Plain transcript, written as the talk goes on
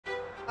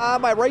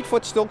My right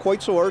foot's still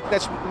quite sore.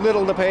 That's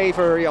little to pay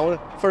for,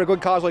 for a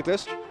good cause like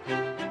this.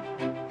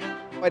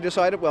 I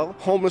decided, well,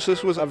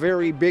 homelessness was a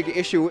very big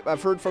issue.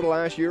 I've heard for the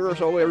last year or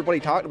so, everybody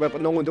talking about it,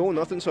 but no one doing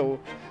nothing. So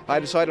I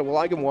decided, well,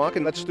 I can walk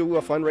and let's do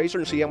a fundraiser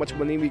and see how much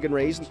money we can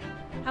raise.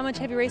 How much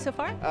have you raised so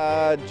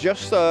far?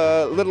 Just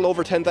a little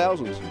over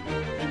 10,000.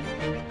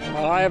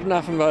 Well, I have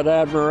nothing but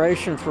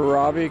admiration for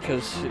Robbie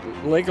because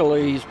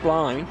legally he's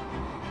blind.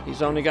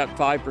 He's only got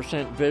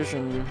 5%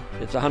 vision.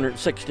 It's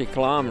 160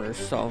 kilometers,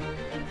 so,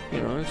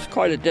 it's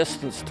quite a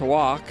distance to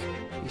walk.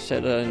 He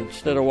said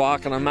instead of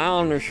walking a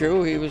mile in their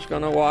shoe, he was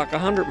going to walk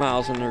 100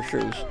 miles in their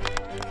shoes.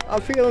 I'm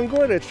feeling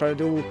good. It's trying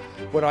to do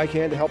what I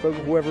can to help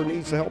whoever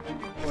needs the help.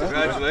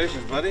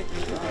 Congratulations, buddy.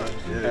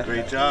 You did a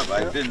great job.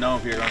 I didn't know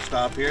if you were going to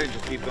stop here and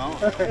just keep going.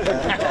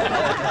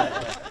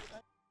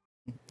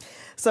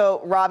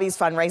 So Robbie's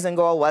fundraising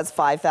goal was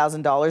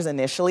 $5,000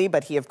 initially,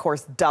 but he of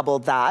course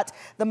doubled that.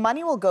 The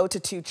money will go to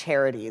 2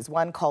 charities,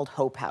 one called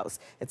Hope House.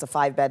 It's a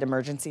 5-bed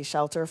emergency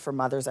shelter for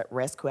mothers at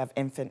risk who have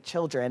infant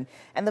children,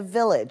 and The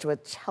Village,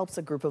 which helps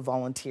a group of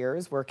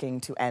volunteers working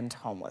to end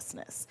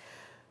homelessness.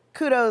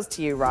 Kudos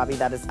to you, Robbie.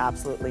 That is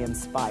absolutely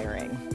inspiring.